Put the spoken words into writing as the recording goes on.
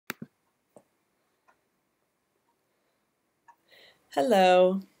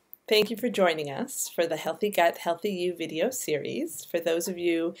Hello. Thank you for joining us for the Healthy Gut, Healthy You video series. For those of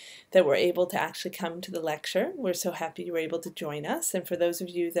you that were able to actually come to the lecture, we're so happy you were able to join us. And for those of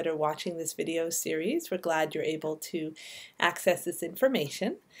you that are watching this video series, we're glad you're able to access this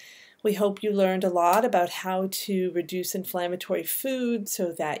information. We hope you learned a lot about how to reduce inflammatory food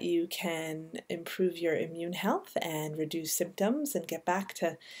so that you can improve your immune health and reduce symptoms and get back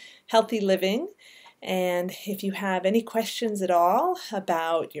to healthy living. And if you have any questions at all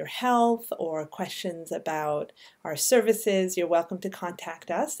about your health or questions about our services, you're welcome to contact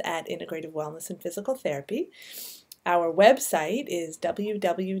us at Integrative Wellness and Physical Therapy. Our website is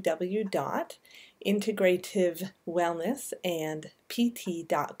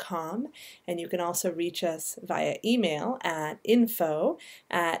www.integrativewellnessandpt.com, and you can also reach us via email at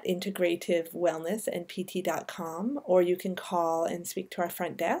info@integrativewellnessandpt.com, or you can call and speak to our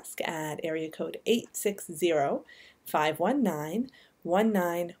front desk at area code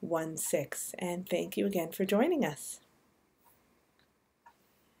 860-519-1916. And thank you again for joining us.